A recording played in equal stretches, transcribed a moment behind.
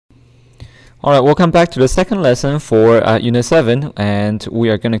Alright, welcome back to the second lesson for Unit 7, and we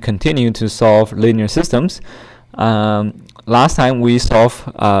are going to continue to solve linear systems. Last time we solved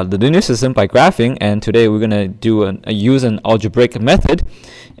the linear system by graphing, and today we're going to do use an algebraic method,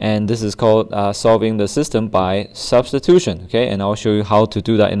 and this is called solving the system by substitution. Okay, and I'll show you how to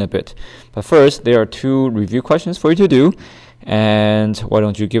do that in a bit. But first, there are two review questions for you to do, and why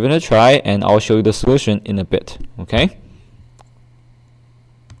don't you give it a try, and I'll show you the solution in a bit. Okay.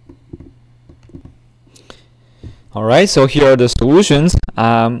 Alright, so here are the solutions.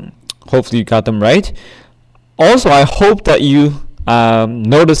 Hopefully you got them right. Also, I hope that you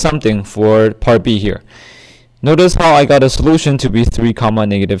notice something for part B here. Notice how I got a solution to be 3,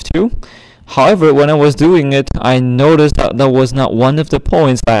 -2. However, when I was doing it, I noticed that that was not one of the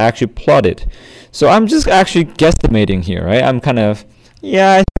points that I actually plotted. So I'm just actually guesstimating here, right? I'm kind of,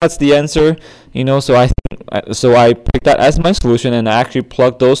 yeah, I think that's the answer, you know, so I picked that as my solution, and I actually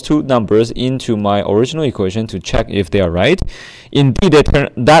plugged those two numbers into my original equation to check if they are right. Indeed,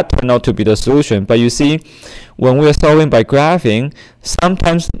 that turned out to be the solution. But you see, when we are solving by graphing,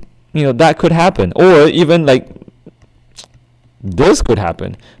 sometimes, you know, that could happen, or even like this could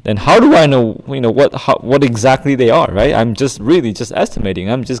happen. Then how do I know, you know, what exactly they are, right? I'm just really just estimating.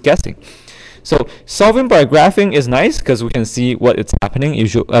 I'm just guessing. So solving by graphing is nice because we can see what is happening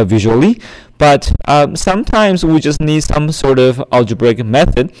visually, but sometimes we just need some sort of algebraic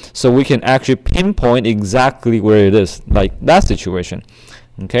method so we can actually pinpoint exactly where it is, like that situation,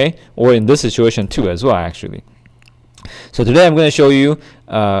 okay, or in this situation too as well, actually. So today I'm going to show you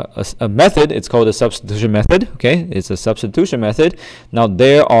a method. It's called the substitution method. Okay, it's a substitution method. Now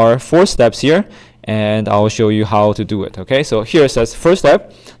there are 4 steps here, and I'll show you how to do it. Okay, so here it says, first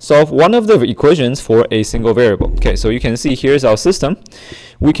step, solve one of the equations for a single variable. Okay, so you can see here's our system.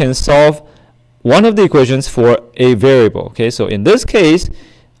 We can solve one of the equations for a variable. Okay, so in this case,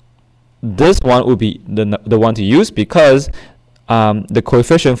 this one would be the one to use because the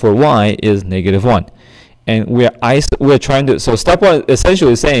coefficient for y is -1, and we're trying to, so step 1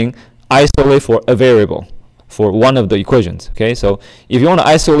 essentially is saying isolate for a variable for one of the equations. Okay, so if you want to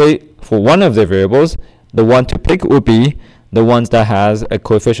isolate for one of the variables, the one to pick would be the ones that has a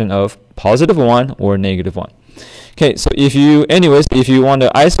coefficient of +1 or -1. Okay, so if you want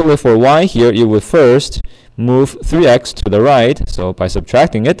to isolate for y here, you would first move 3x to the right, so by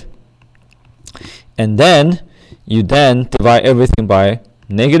subtracting it, and then you divide everything by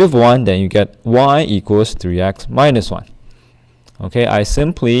 -1, then you get y equals 3x minus 1. Okay, I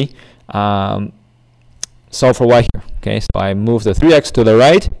simply solve for y here. Okay, so I move the 3x to the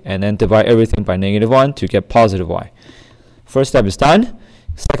right and then divide everything by -1 to get positive y. First step is done.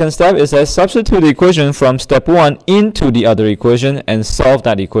 Second step is that substitute the equation from step 1 into the other equation and solve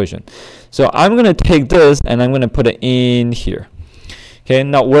that equation. So I'm going to take this and I'm going to put it in here. Okay,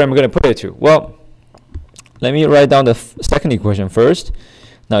 now where am I going to put it to? Well, let me write down the second equation first.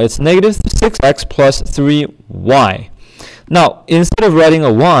 Now it's -6x plus 3y. Now instead of writing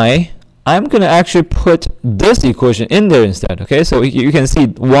a y, I'm going to actually put this equation in there instead. Okay, so you can see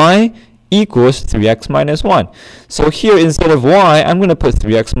y equals 3x minus 1. So here, instead of y, I'm going to put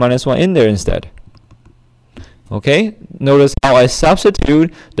 3x minus 1 in there instead. Okay, notice how I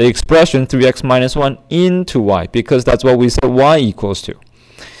substitute the expression 3x minus 1 into y, because that's what we said y equals to.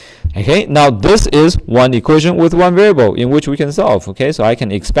 Okay, now this is one equation with one variable in which we can solve. Okay, so I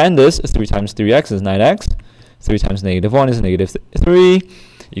can expand this. 3 times 3x is 9x. 3 times -1 is -3.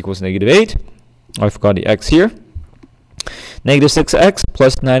 Equals -8. I forgot the x here. -6x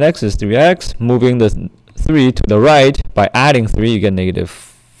plus 9x is 3x. Moving the 3 to the right by adding 3, you get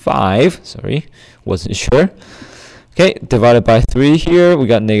 -5. Sorry, wasn't sure. Okay, divided by 3 here, we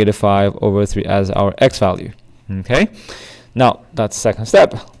got -5 over 3 as our x value. Okay, now that's the second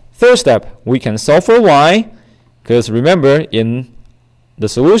step. Third step, we can solve for y, because remember, in the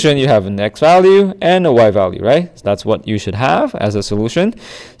solution, you have an x value and a y value, right? So that's what you should have as a solution.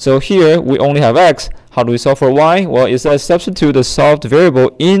 So here, we only have x. How do we solve for y? Well, it says substitute the solved variable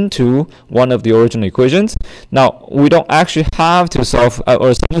into one of the original equations. Now, we don't actually have to solve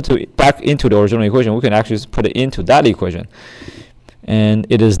or substitute it back into the original equation. We can actually put it into that equation. And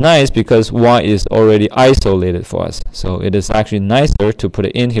it is nice because y is already isolated for us. So it is actually nicer to put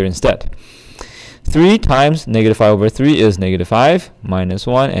it in here instead. 3 times -5 over 3 is -5 minus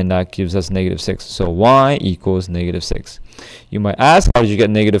 1, and that gives us -6. So y equals -6. You might ask, how did you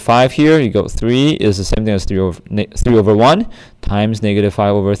get -5 here? You go 3 is the same thing as 3 over 1 times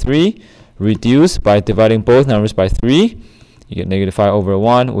 -5 over 3. Reduce by dividing both numbers by 3. You get -5 over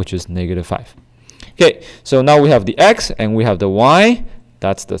 1, which is -5. Okay, so now we have the x and we have the y.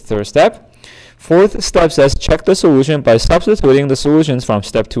 That's the third step. Fourth step says check the solution by substituting the solutions from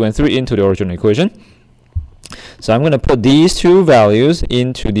step 2 and 3 into the original equation. So I'm going to put these two values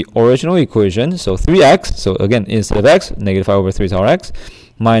into the original equation. So 3x, so again, instead of x, negative 5 over 3 is our x,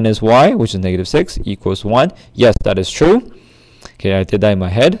 minus y, which is negative 6, equals 1. Yes, that is true. Okay, I did that in my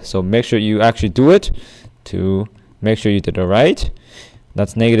head. So make sure you actually do it to make sure you did it right.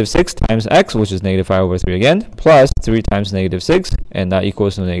 That's negative 6 times x, which is negative 5 over 3 again, plus 3 times negative 6, and that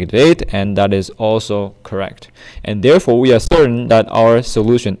equals to negative 8, and that is also correct. And therefore, we are certain that our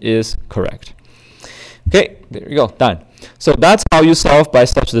solution is correct. Okay, there you go, done. So that's how you solve by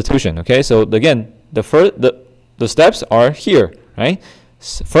substitution. Okay, so again, the steps are here, right?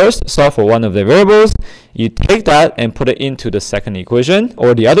 First, solve for one of the variables. You take that and put it into the second equation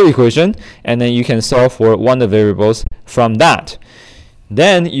or the other equation, and then you can solve for one of the variables from that.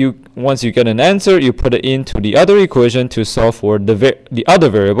 Then once you get an answer, you put it into the other equation to solve for the other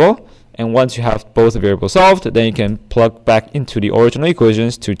variable. And once you have both variables solved, then you can plug back into the original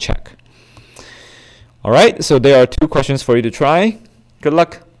equations to check. All right, so there are 2 questions for you to try. Good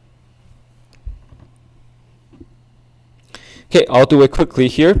luck. Okay, I'll do it quickly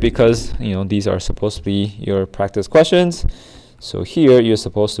here because these are supposed to be your practice questions. So here you're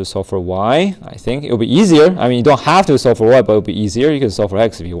supposed to solve for y. I think it'll be easier. I mean, you don't have to solve for y, but it'll be easier. You can solve for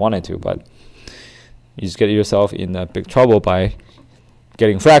x if you wanted to, but you just get yourself in big trouble by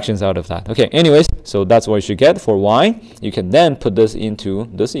getting fractions out of that. Okay, anyways, so that's what you should get for y. You can then put this into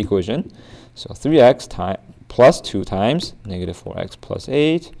this equation. So 3x plus 2 times negative 4x plus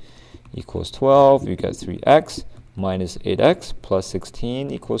 8 equals 12. You get 3x minus 8x plus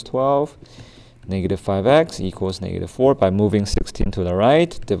 16 equals 12. Negative 5x equals negative 4. By moving 16 to the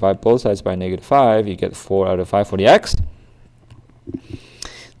right, divide both sides by negative 5, you get 4 out of 5 for the x.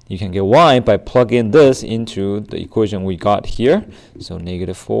 You can get y by plugging this into the equation we got here. So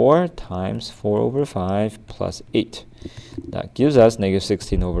negative 4 times 4 over 5 plus 8. That gives us negative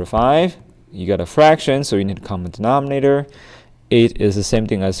 16 over 5. You got a fraction, so you need a common denominator. 8 is the same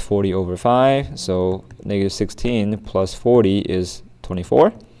thing as 40 over 5. So negative 16 plus 40 is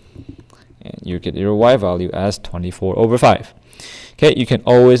 24. And you get your y value as 24 over 5. Okay, you can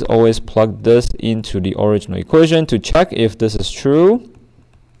always plug this into the original equation to check if this is true.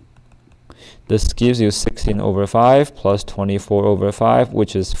 This gives you 16 over 5 plus 24 over 5,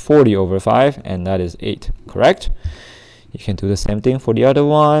 which is 40 over 5, and that is 8, correct? You can do the same thing for the other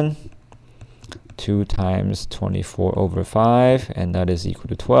one. 2 times 24 over 5, and that is equal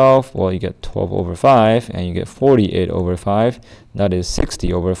to 12. Well, you get 12 over 5, and you get 48 over 5. That is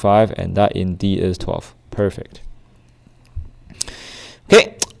 60 over 5, and that indeed is 12. Perfect.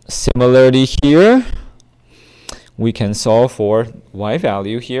 Okay, similarly here, we can solve for y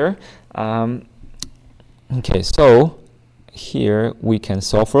value here. Okay, so here we can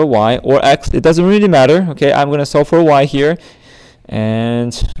solve for y or x. It doesn't really matter. Okay, I'm going to solve for y here.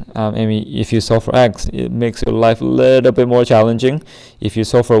 And I mean, if you solve for x, it makes your life a little bit more challenging. If you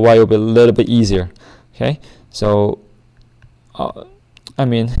solve for y, it'll be a little bit easier. Okay, so I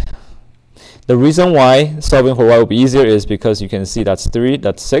mean, the reason why solving for y will be easier is because you can see that's 3,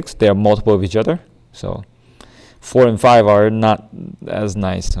 that's 6. They are multiple of each other. So 4 and 5 are not as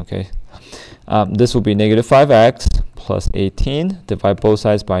nice. Okay, this will be negative 5x plus 18. Divide both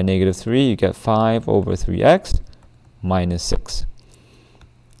sides by negative 3. You get 5 over 3x minus 6.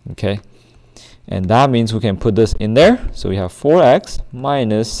 Okay, and that means we can put this in there. So we have 4x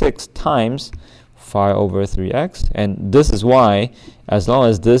minus 6 times 5 over 3x, and this is why, as long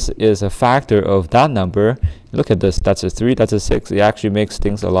as this is a factor of that number, look at this, that's a 3, that's a 6, it actually makes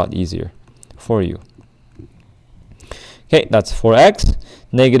things a lot easier for you. Okay, that's 4x.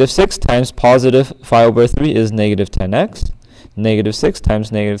 Negative 6 times positive 5 over 3 is negative 10x. Negative 6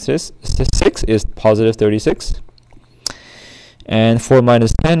 times negative 6 is positive 36. And 4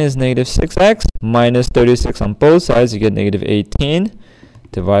 minus 10 is negative 6x. Minus 36 on both sides, you get negative 18.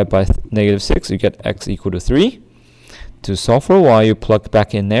 Divide by negative 6, you get x equal to 3. To solve for y, you plug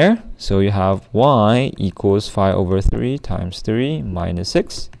back in there. So you have y equals 5 over 3 times 3 minus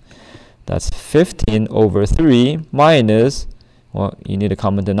 6. That's 15 over 3 minus, well, you need a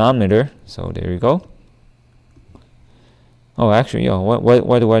common denominator. So there you go. Oh, actually, yeah,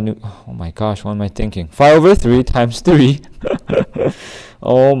 why do I do? Oh my gosh, what am I thinking? 5 over 3 times 3.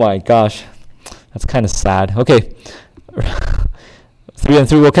 Oh my gosh, that's kind of sad. Okay, 3 and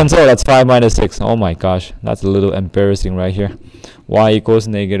 3 will cancel. That's 5 minus 6. Oh my gosh, that's a little embarrassing right here. Y equals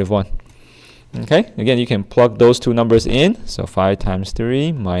negative 1. Okay, again, you can plug those two numbers in. So 5 times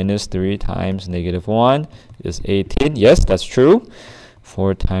 3 minus 3 times negative 1 is 18. Yes, that's true.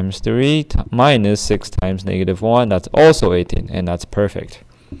 4 times 3 minus 6 times negative 1, that's also 18, and that's perfect.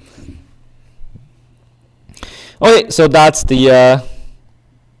 Okay, so that's the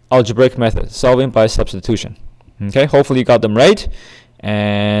algebraic method, solving by substitution. Okay, hopefully you got them right,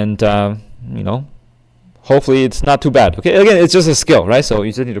 and you know, hopefully it's not too bad. Okay, again, it's just a skill, right? So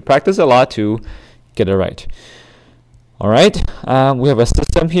you just need to practice a lot to get it right. All right, we have a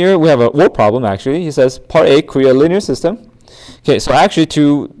system here. We have a word problem actually. He says part A, create a linear system. Okay, so actually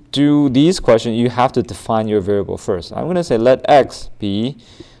to do these questions, you have to define your variable first. I'm going to say let x be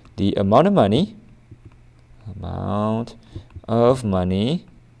the amount of money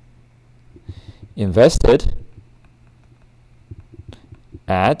invested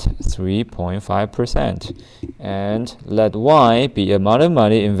at 3.5%, and let y be amount of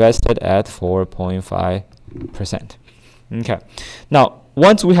money invested at 4.5%. Okay. Now,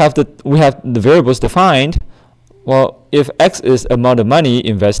 once we have the variables defined, well, if x is amount of money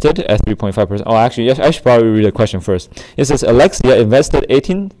invested at 3.5%, oh, actually, I should probably read the question first. It says Alexia invested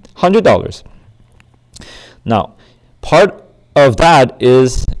 $1,800. Now, part of that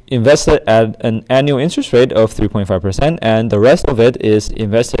is invested at an annual interest rate of 3.5%, and the rest of it is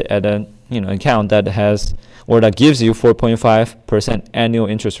invested at an account that has or that gives you 4.5% annual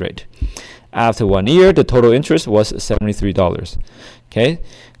interest rate. After 1 year, the total interest was $73. Okay,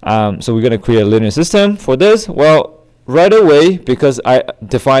 so we're going to create a linear system for this. Well, right away, because I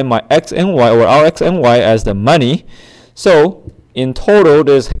define my x and y, or our x and y, as the money, so in total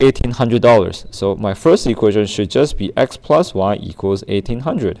there's $1,800. So my first equation should just be x plus y equals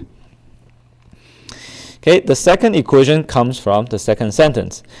 1,800. Okay, the second equation comes from the second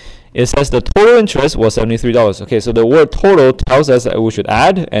sentence. It says the total interest was $73. Okay, so the word total tells us that we should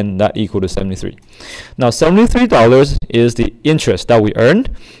add, and that equal to 73. Now, $73 is the interest that we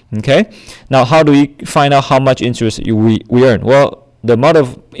earned. Okay, now how do we find out how much interest we earn? Well, the amount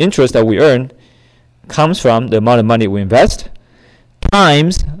of interest that we earn comes from the amount of money we invest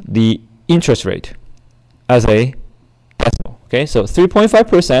times the interest rate as a decimal. Okay, so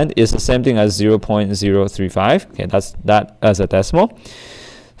 3.5% is the same thing as 0.035. Okay, that's that as a decimal.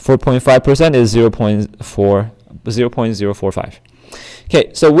 4.5% is 0.045.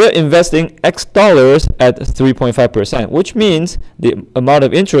 Okay, so we're investing X dollars at 3.5%, which means the amount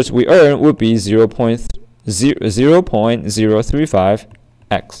of interest we earn would be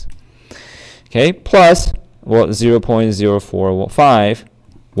 0.035x. Okay, plus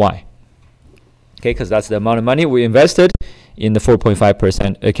 0.045y. Okay, because that's the amount of money we invested in the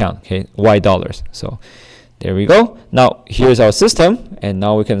 4.5% account. Okay, y dollars. So there we go. Now here's our system, and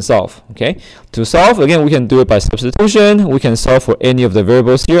now we can solve. Okay, to solve, again, we can do it by substitution. We can solve for any of the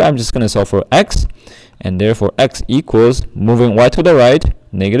variables here. I'm just going to solve for x, and therefore x equals, moving y to the right,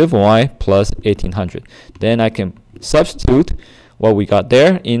 negative y plus 1,800. Then I can substitute what we got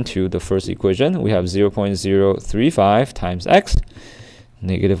there into the first equation. We have 0.035 times x,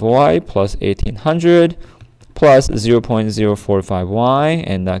 negative y plus 1,800 plus 0.045y,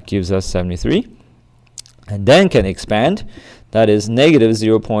 and that gives us 73. And then can expand. That is negative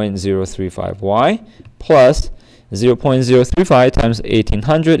 0.035y plus 0.035 times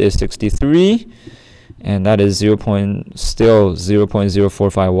 1,800 is 63, and that is still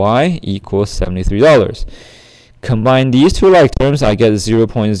 0.045y equals $73. Combine these two like terms, I get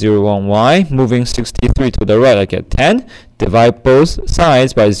 0.01y. Moving 63 to the right, I get 10. Divide both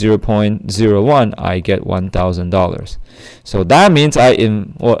sides by 0.01, I get $1,000. So that means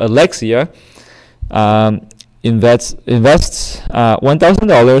Alexia invests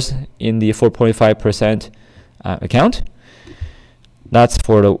 $1,000 in the 4.5% account. That's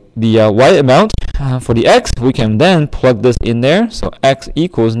for the y amount. For the x, we can then plug this in there. So x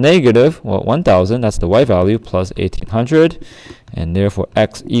equals negative 1,000. That's the y value plus 1,800, and therefore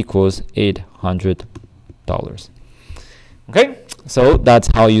x equals $800. Okay, so that's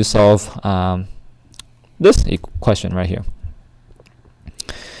how you solve this question right here.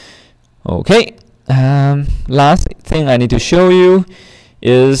 Okay. Last thing I need to show you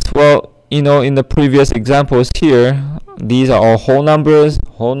is, in the previous examples here, these are all whole numbers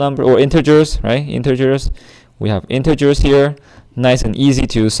or integers, right? Integers. We have integers here, nice and easy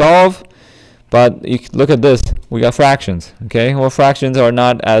to solve. But you look at this, we got fractions. Okay, well, fractions are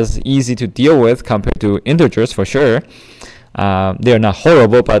not as easy to deal with compared to integers for sure. They are not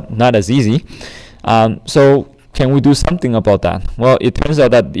horrible, but not as easy. So can we do something about that? Well, it turns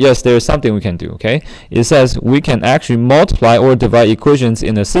out that yes, there is something we can do. Okay, it says we can actually multiply or divide equations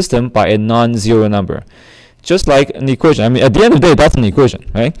in a system by a non-zero number, just like an equation. I mean, at the end of the day, that's an equation,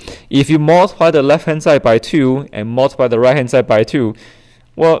 right? If you multiply the left-hand side by 2 and multiply the right-hand side by 2,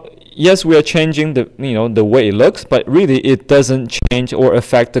 well, yes, we are changing the the way it looks, but really it doesn't change or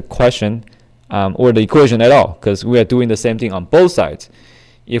affect the question or the equation at all, because we are doing the same thing on both sides.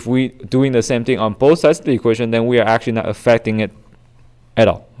 if we doing the same thing on both sides of the equation, then we are actually not affecting it at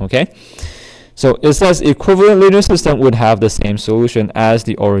all. Okay, so it says equivalent linear system would have the same solution as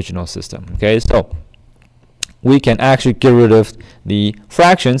the original system. Okay, so we can actually get rid of the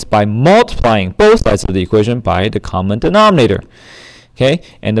fractions by multiplying both sides of the equation by the common denominator. Okay,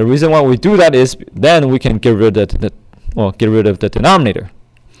 and the reason why we do that is then we can get rid of the denominator.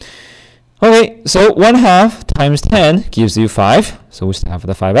 Okay, so 1/2 times 10 gives you 5, so we still have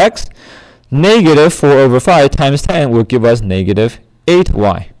the 5x. Negative 4/5 times 10 will give us negative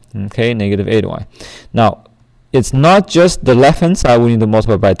 8y. Okay, negative 8y. Now, it's not just the left hand side we need to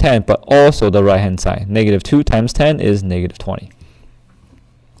multiply by 10, but also the right hand side. Negative 2 times 10 is negative 20.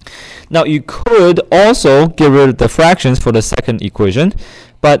 Now, you could also get rid of the fractions for the second equation,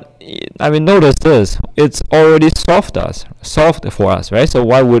 but I mean, notice this, it's already solved for us, right? So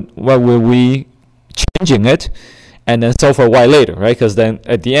why would we changing it and then solve for y later, right? Because then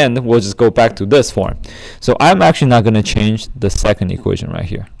at the end we'll just go back to this form. So I'm actually not going to change the second equation right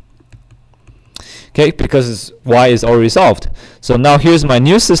here. Okay, because y is already solved. So now here's my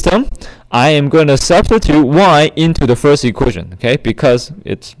new system. I am going to substitute y into the first equation, okay, because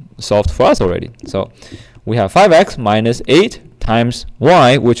it's solved for us already. So we have 5x minus 8 times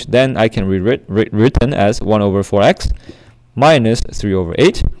y, which then I can rewritten as 1/4x minus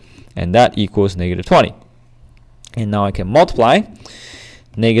 3/8, and that equals negative 20. And now I can multiply.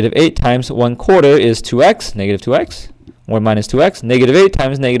 Negative 8 times 1/4 is 2x, negative 2x, or minus 2x. Negative 8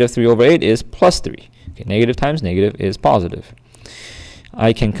 times negative 3/8 is plus 3. Okay, negative times negative is positive.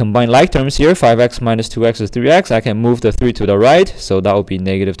 I can combine like terms here. 5x minus 2x is 3x. I can move the 3 to the right, so that would be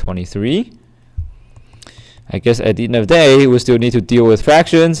negative 23. I guess at the end of the day, we still need to deal with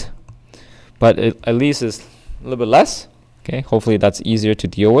fractions, but at least it's a little bit less. Okay, hopefully that's easier to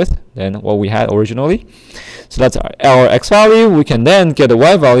deal with than what we had originally. So that's our x value. We can then get the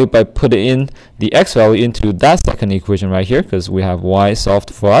y value by putting in the x value into that second equation right here, because we have y solved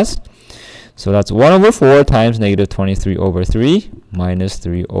for us. So that's 1/4 times negative 23/3 minus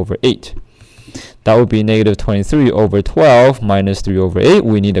 3/8. That would be negative 23/12 minus 3/8.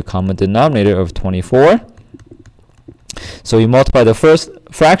 We need a common denominator of 24. So you multiply the first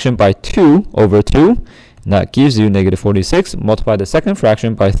fraction by 2/2, and that gives you negative 46. Multiply the second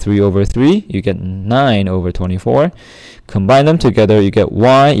fraction by 3/3, you get 9/24. Combine them together, you get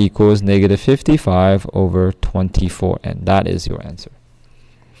y equals negative 55/24, and that is your answer.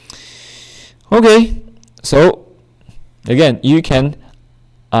 Okay, so again, you can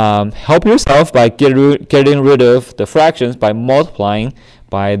help yourself by getting rid of the fractions by multiplying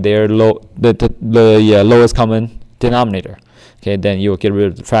by their lowest common denominator. Okay, then you will get rid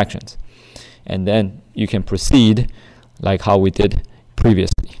of the fractions, and then you can proceed like how we did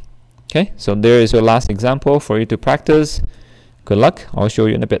previously. Okay, so there is your last example for you to practice. Good luck. I'll show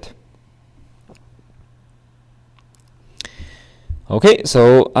you in a bit. Okay,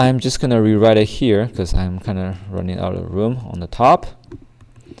 so I'm just gonna rewrite it here because I'm kind of running out of room on the top.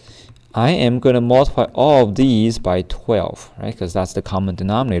 I am going to multiply all of these by 12, right? Because that's the common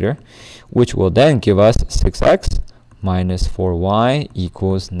denominator, which will then give us 6x minus 4y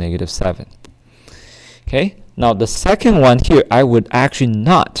equals negative 7. Okay, now the second one here, I would actually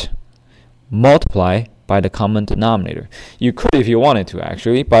not multiply by the common denominator. You could if you wanted to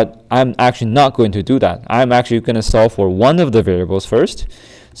actually, but I'm actually not going to do that. I'm actually going to solve for one of the variables first.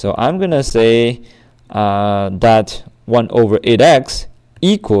 So I'm going to say that 1/8x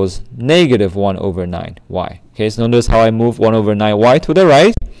equals negative 1/9y. Okay, so notice how I move 1/9y to the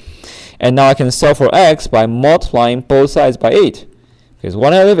right. And now I can solve for x by multiplying both sides by 8. Because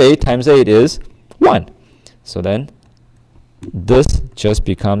 1/8 times 8 is 1. So then this just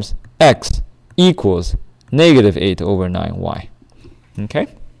becomes x equals negative 8/9y. Okay?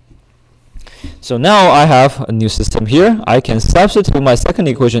 So now I have a new system here. I can substitute my second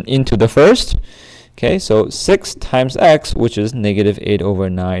equation into the first. Okay, so 6 times x, which is negative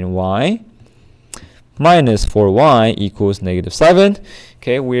 8/9y, minus 4y equals negative 7.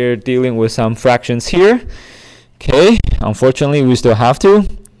 Okay, we're dealing with some fractions here. Okay, unfortunately, we still have to,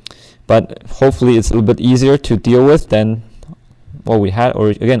 but hopefully it's a little bit easier to deal with than what we had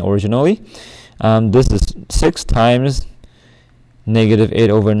originally. This is 6 times negative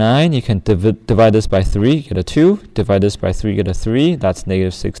 8/9. You can divide this by 3, get a 2. Divide this by 3, get a 3. That's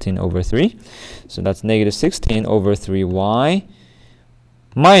negative 16/3. So that's negative 16/3y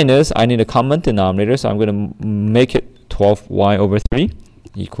minus, I need a common denominator, so I'm going to make it 12y/3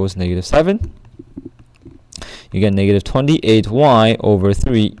 equals negative 7. You get negative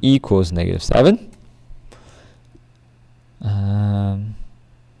 28y/3 equals negative 7.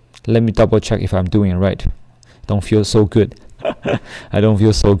 Let me double check if I'm doing it right. Don't feel so good. I don't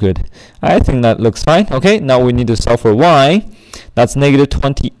feel so good. I think that looks fine. Okay, now we need to solve for y. That's negative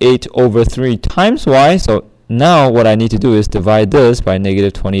 28 over 3 times y. So now what I need to do is divide this by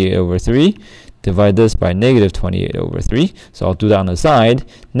negative 28 over 3. Divide this by negative 28 over 3. So I'll do that on the side.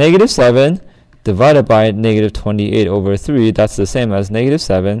 Negative 7 divided by negative 28 over 3. That's the same as negative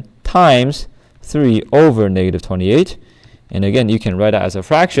 7 times 3 over negative 28. And again, you can write that as a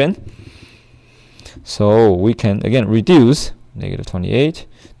fraction. So we can again reduce negative 28.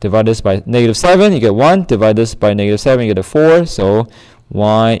 Divide this by negative 7, you get 1. Divide this by negative 7, you get a 4. So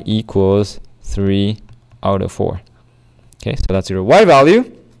y equals 3 out of 4. Okay, so that's your y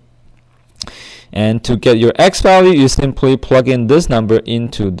value. And to get your x value, you simply plug in this number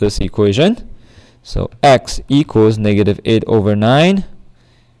into this equation. So x equals negative 8 over 9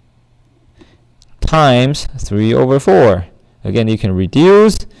 times 3 over 4. Again, you can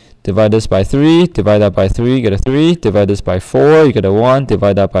reduce. Divide this by 3, divide that by 3, you get a 3. Divide this by 4, you get a 1.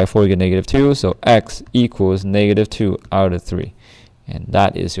 Divide that by 4, you get negative 2. So x equals negative 2 out of 3. And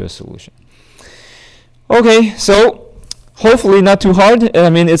that is your solution. Okay, so hopefully not too hard. I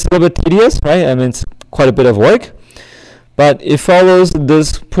mean, it's a little bit tedious, right? I mean, it's quite a bit of work. But it follows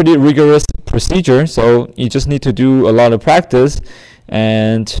this pretty rigorous procedure. So you just need to do a lot of practice.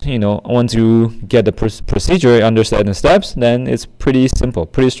 And you know, once you get the procedure, understand the steps, then it's pretty simple,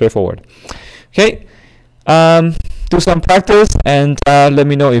 pretty straightforward. Okay, do some practice and let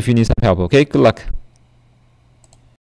me know if you need some help. Okay, good luck.